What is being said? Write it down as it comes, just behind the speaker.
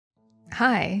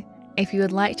Hi, if you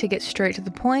would like to get straight to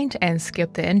the point and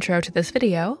skip the intro to this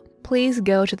video, please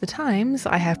go to the times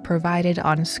I have provided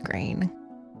on screen.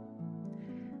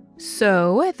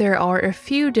 So, there are a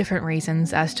few different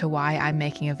reasons as to why I'm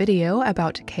making a video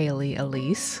about Cayleigh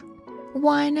Elise.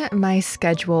 One, my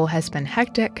schedule has been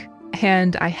hectic,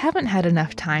 and I haven't had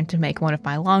enough time to make one of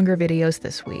my longer videos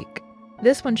this week.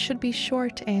 This one should be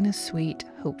short and sweet,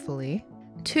 hopefully.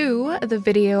 Two, the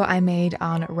video I made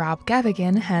on Rob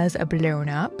Gavigan has blown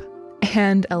up,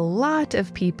 and a lot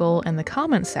of people in the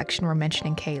comments section were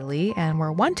mentioning Cayleigh and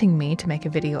were wanting me to make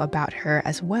a video about her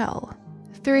as well.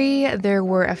 Three, there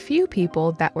were a few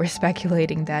people that were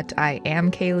speculating that I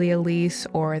am Cayleigh Elise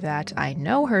or that I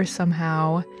know her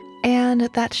somehow, and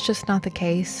that's just not the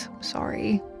case,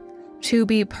 sorry. To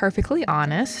be perfectly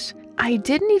honest, I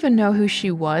didn't even know who she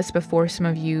was before some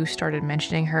of you started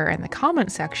mentioning her in the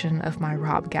comment section of my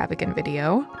Rob Gavigan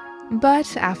video,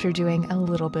 but after doing a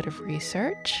little bit of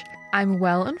research, I'm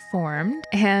well informed,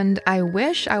 and I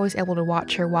wish I was able to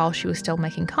watch her while she was still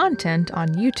making content on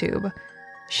YouTube.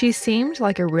 She seemed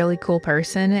like a really cool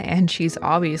person, and she's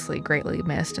obviously greatly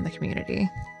missed in the community.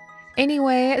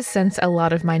 Anyway, since a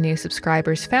lot of my new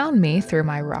subscribers found me through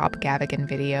my Rob Gavigan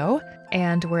video,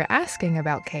 and were asking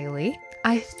about Cayleigh,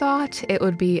 I thought it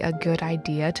would be a good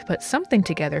idea to put something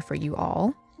together for you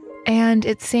all. And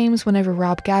it seems whenever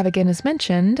Rob Gavigan is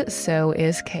mentioned, so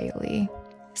is Cayleigh.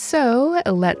 So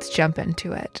let's jump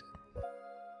into it.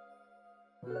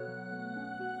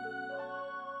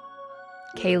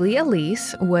 Cayleigh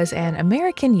Elise was an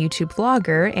American YouTube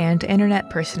vlogger and internet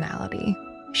personality.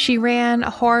 She ran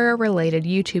horror-related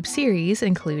YouTube series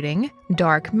including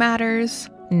Dark Matters,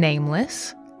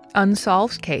 Nameless,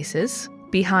 Unsolved Cases,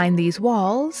 Behind These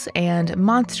Walls, and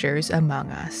Monsters Among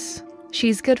Us.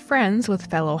 She's good friends with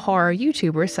fellow horror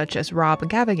YouTubers such as Rob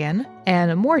Gavigan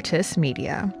and Mortis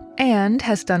Media, and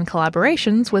has done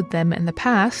collaborations with them in the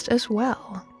past as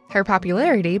well. Her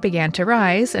popularity began to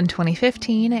rise in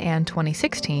 2015 and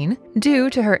 2016 due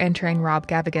to her entering Rob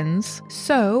Gavigan's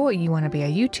So You Want to Be a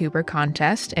YouTuber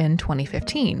contest in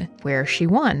 2015, where she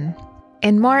won.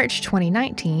 In March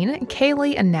 2019,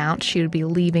 Cayleigh announced she would be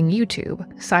leaving YouTube,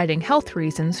 citing health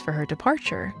reasons for her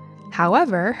departure.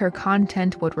 However, her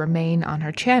content would remain on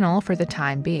her channel for the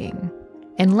time being.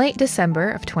 In late December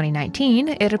of 2019,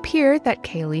 it appeared that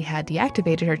Cayleigh had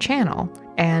deactivated her channel,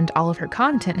 and all of her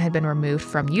content had been removed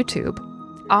from YouTube.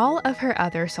 All of her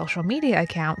other social media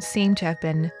accounts seem to have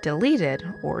been deleted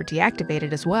or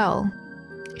deactivated as well.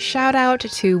 Shout out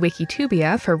to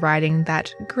Wikitubia for writing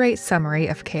that great summary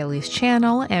of Cayleigh's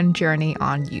channel and journey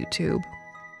on YouTube.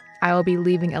 I will be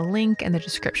leaving a link in the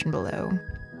description below.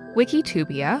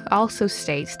 Wikitubia also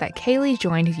states that Cayleigh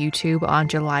joined YouTube on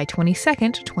July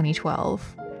 22nd,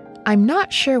 2012. I'm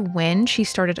not sure when she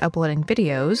started uploading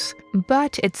videos,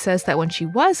 but it says that when she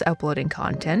was uploading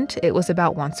content, it was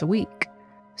about once a week.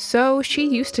 So she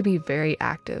used to be very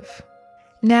active.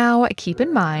 Now, keep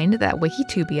in mind that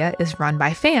Wikitubia is run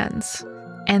by fans,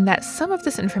 and that some of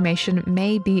this information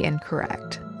may be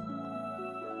incorrect.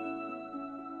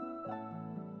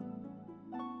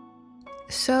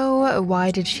 So, why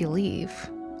did she leave?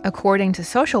 According to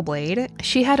Social Blade,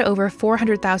 she had over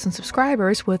 400,000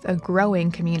 subscribers with a growing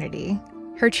community.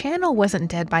 Her channel wasn't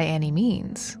dead by any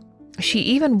means. She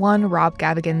even won Rob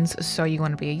Gavigan's So You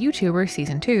Want to Be a YouTuber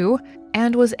Season 2,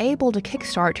 and was able to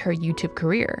kickstart her YouTube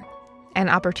career. An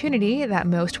opportunity that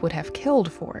most would have killed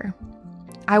for.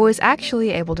 I was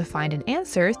actually able to find an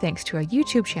answer thanks to a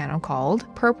YouTube channel called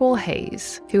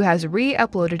PurpleHaze, who has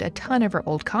re-uploaded a ton of her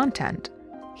old content.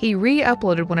 He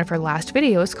re-uploaded one of her last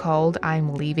videos called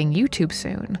I'm Leaving YouTube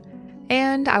Soon,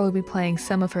 and I will be playing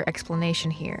some of her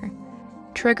explanation here.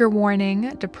 Trigger warning,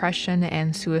 depression,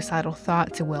 and suicidal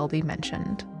thoughts will be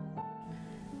mentioned.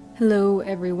 Hello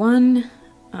everyone.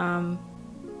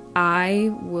 I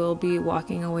will be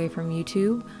walking away from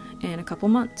YouTube in a couple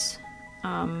months.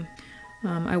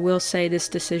 I will say this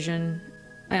decision,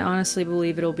 I honestly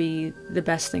believe it'll be the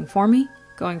best thing for me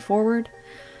going forward,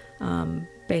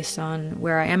 based on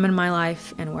where I am in my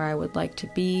life and where I would like to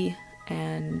be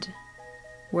and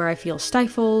where I feel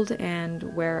stifled and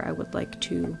where I would like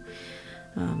to,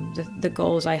 the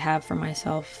goals I have for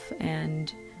myself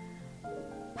and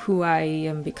who I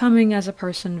am becoming as a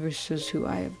person versus who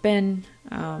I have been.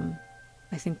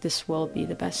 I think this will be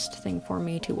the best thing for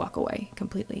me to walk away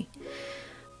completely.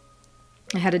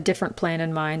 I had a different plan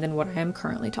in mind than what I am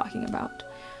currently talking about.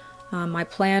 My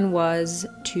plan was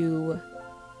to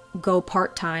go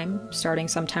part-time starting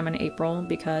sometime in April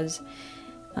because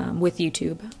with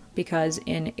YouTube, because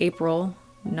in April,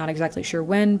 not exactly sure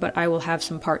when, but I will have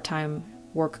some part-time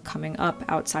work coming up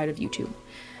outside of YouTube.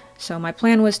 So my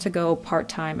plan was to go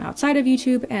part-time outside of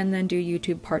YouTube and then do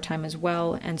YouTube part-time as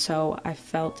well. And so I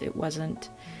felt it wasn't,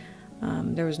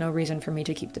 there was no reason for me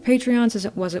to keep the Patreon since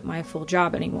it wasn't my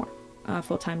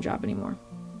full-time job anymore.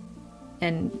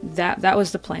 And that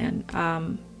was the plan,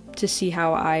 to see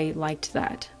how I liked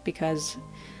that, because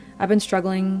I've been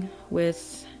struggling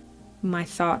with my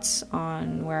thoughts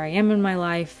on where I am in my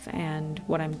life and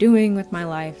what I'm doing with my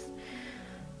life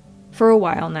for a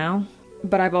while now.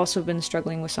 But I've also been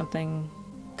struggling with something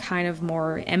kind of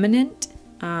more imminent,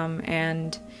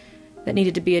 and that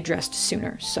needed to be addressed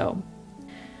sooner. So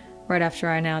right after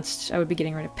I announced I would be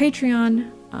getting rid of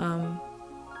Patreon,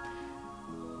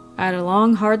 I had a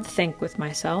long, hard think with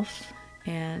myself,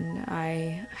 and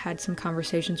I had some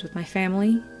conversations with my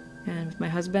family and with my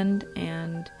husband,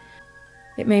 and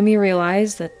it made me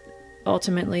realize that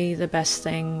ultimately the best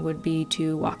thing would be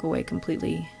to walk away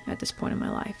completely at this point in my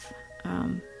life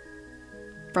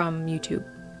from YouTube.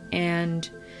 And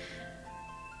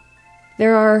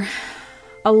there are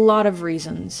a lot of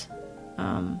reasons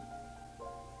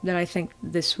that I think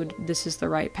this is the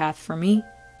right path for me.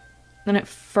 And at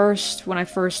first, when I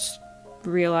first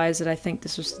realized that I think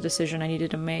this was the decision I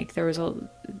needed to make, there's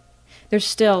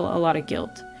still a lot of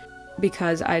guilt,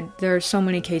 because there are so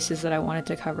many cases that I wanted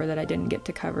to cover that I didn't get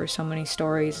to cover, so many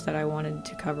stories that I wanted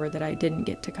to cover that I didn't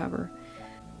get to cover.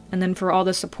 And then for all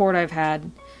the support I've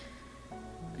had,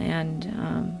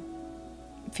 and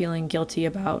feeling guilty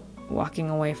about walking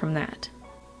away from that.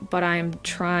 But I'm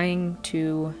trying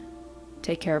to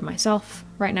take care of myself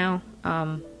right now.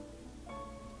 I'm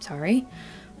trying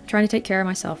to take care of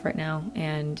myself right now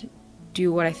and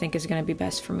do what I think is going to be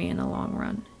best for me in the long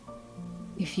run.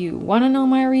 If you want to know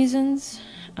my reasons,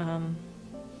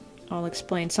 I'll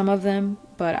explain some of them,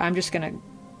 but I'm just going to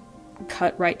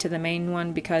cut right to the main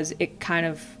one because it kind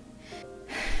of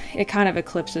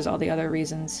eclipses all the other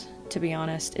reasons, to be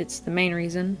honest. It's the main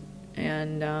reason,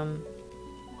 and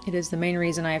it is the main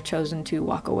reason I have chosen to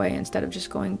walk away instead of just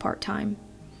going part-time.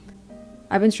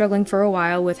 I've been struggling for a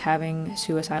while with having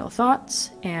suicidal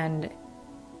thoughts, and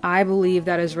I believe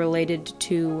that is related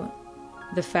to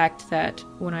the fact that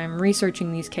when I'm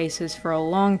researching these cases for a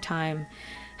long time,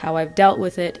 how I've dealt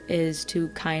with it is to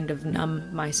kind of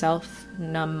numb myself,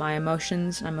 numb my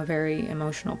emotions. I'm a very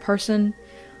emotional person.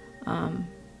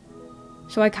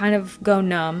 So I kind of go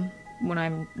numb when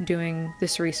I'm doing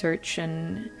this research,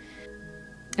 and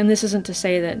this isn't to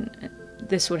say that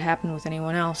this would happen with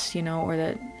anyone else, or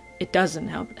that it doesn't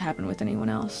happen with anyone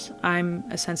else. I'm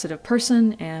a sensitive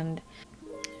person, and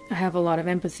I have a lot of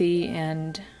empathy,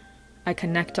 and I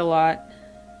connect a lot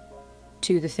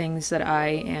to the things that I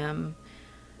am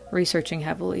researching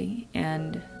heavily,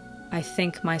 and I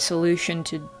think my solution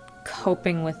to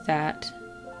coping with that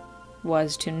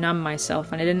was to numb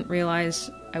myself, and I didn't realize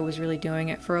I was really doing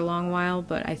it for a long while,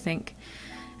 but I think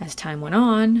as time went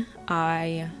on,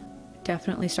 I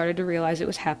definitely started to realize it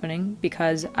was happening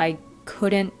because I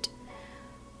couldn't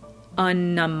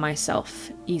unnumb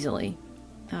myself easily.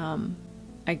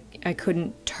 I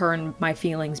couldn't turn my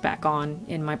feelings back on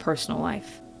in my personal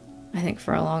life. I think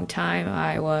for a long time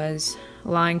I was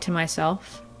lying to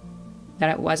myself that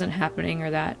it wasn't happening,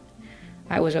 or that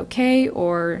I was okay,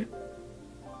 or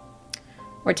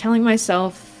telling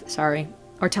myself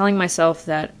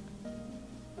that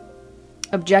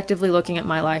objectively looking at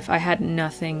my life, I had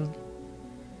nothing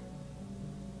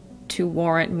to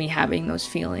warrant me having those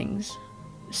feelings.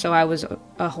 So I was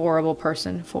a horrible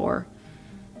person for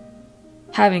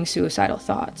having suicidal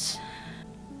thoughts,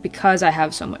 because I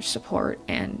have so much support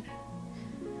and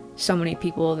so many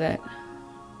people that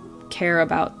care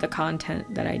about the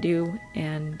content that I do,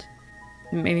 and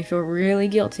it made me feel really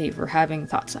guilty for having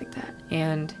thoughts like that.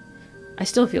 And I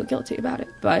still feel guilty about it,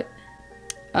 but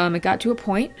it got to a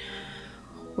point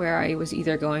where I was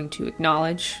either going to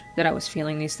acknowledge that I was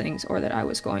feeling these things or that I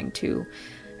was going to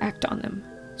act on them.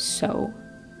 So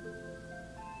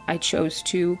I chose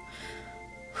to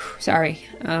speak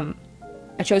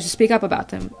up about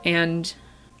them, and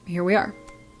here we are.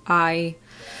 I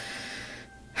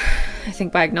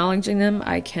think by acknowledging them,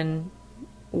 I can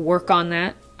work on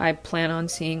that. I plan on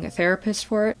seeing a therapist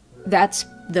for it. That's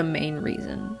the main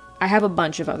reason. I have a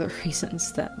bunch of other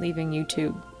reasons that leaving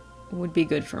YouTube would be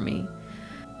good for me.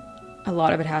 A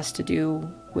lot of it has to do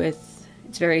with,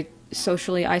 it's very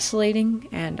socially isolating,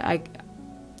 and I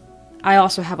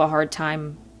also have a hard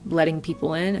time letting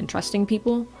people in and trusting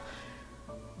people.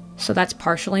 So that's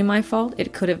partially my fault.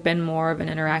 It could have been more of an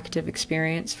interactive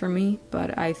experience for me,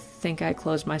 but I think I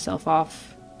closed myself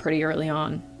off pretty early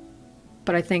on.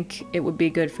 But I think it would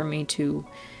be good for me to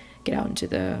get out into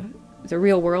the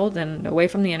real world and away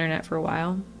from the internet for a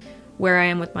while, where I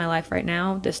am with my life right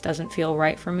now, this doesn't feel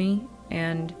right for me,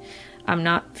 and I'm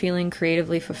not feeling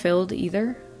creatively fulfilled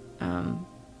either.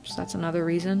 So that's another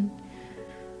reason.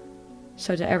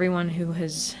 So to everyone who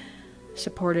has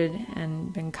supported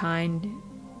and been kind,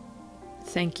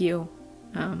 thank you.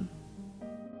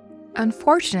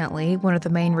 Unfortunately, one of the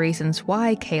main reasons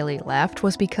why Cayleigh left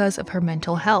was because of her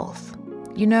mental health.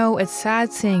 You know, it's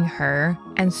sad seeing her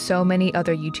and so many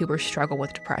other YouTubers struggle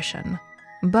with depression.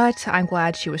 But I'm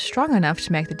glad she was strong enough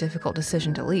to make the difficult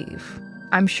decision to leave.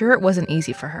 I'm sure it wasn't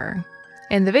easy for her.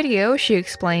 In the video, she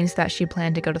explains that she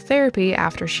planned to go to therapy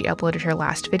after she uploaded her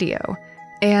last video,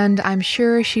 and I'm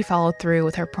sure she followed through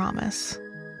with her promise.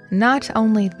 Not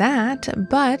only that,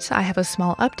 but I have a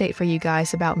small update for you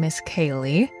guys about Miss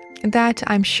Cayleigh that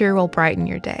I'm sure will brighten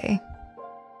your day.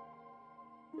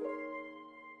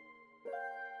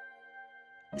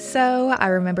 So, I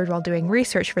remembered while doing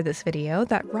research for this video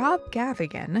that Rob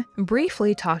Gavigan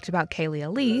briefly talked about Cayleigh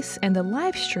Elise in the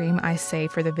live stream I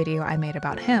saved for the video I made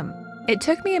about him. It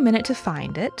took me a minute to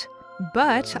find it,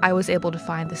 but I was able to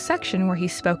find the section where he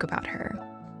spoke about her.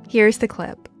 Here's the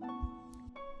clip.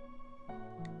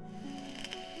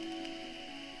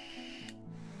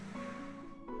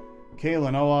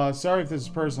 Cayleigh, no, sorry if this is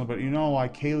personal, but you know why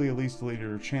Cayleigh Elise deleted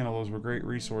her channel. Those were great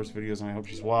resource videos, and I hope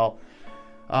she's well.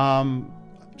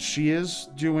 She is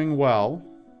doing well.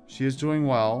 She is doing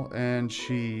well, and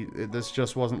this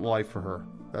just wasn't life for her.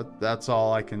 That's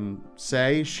all I can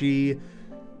say. She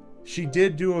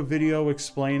did do a video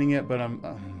explaining it, but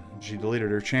she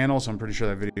deleted her channel, so I'm pretty sure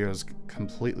that video is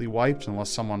completely wiped unless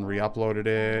someone re-uploaded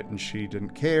it and she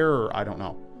didn't care, or I don't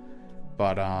know.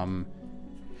 But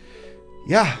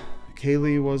yeah,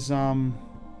 Cayleigh was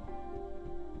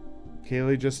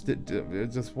Cayleigh just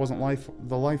it just wasn't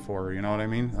the life for her, you know what I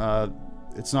mean?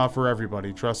 It's not for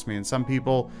everybody, trust me. And some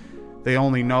people, they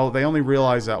only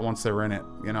realize that once they're in it,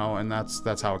 you know, and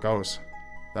that's how it goes.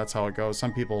 That's how it goes.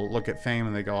 Some people look at fame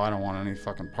and they go, I don't want any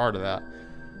fucking part of that.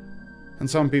 And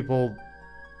some people,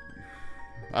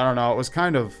 I don't know, it was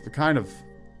kind of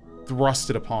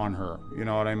thrusted upon her, you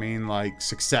know what I mean? Like,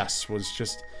 success was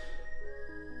just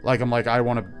like, I'm like, I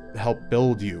want to help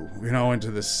build you, you know,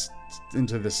 into this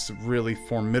really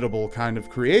formidable kind of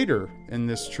creator in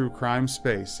this true crime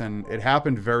space. And it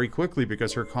happened very quickly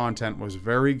because her content was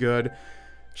very good.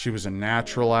 She was a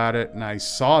natural at it, and I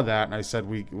saw that, and I said,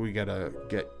 we gotta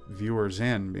get viewers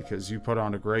in, because you put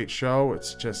on a great show. It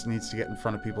just needs to get in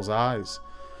front of people's eyes.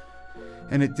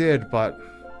 And it did, but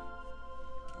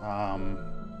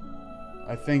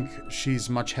I think she's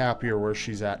much happier where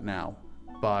she's at now.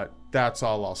 But that's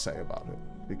all I'll say about it,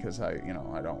 because I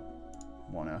don't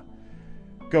want to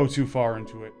go too far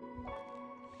into it.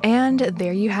 And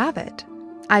there you have it.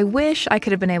 I wish I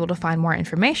could have been able to find more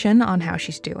information on how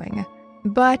she's doing.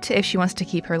 But if she wants to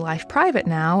keep her life private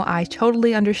now, I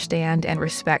totally understand and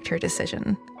respect her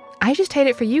decision. I just hate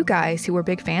it for you guys who were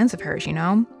big fans of hers, you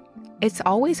know? It's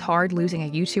always hard losing a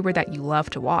YouTuber that you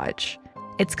love to watch.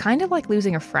 It's kind of like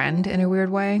losing a friend in a weird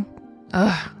way.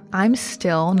 Ugh, I'm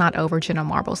still not over Jenna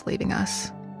Marbles leaving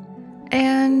us.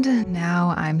 And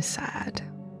now I'm sad.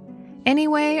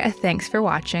 Anyway, thanks for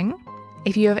watching.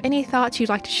 If you have any thoughts you'd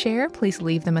like to share, please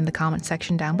leave them in the comment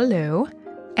section down below.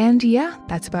 And yeah,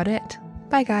 that's about it.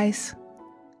 Bye, guys.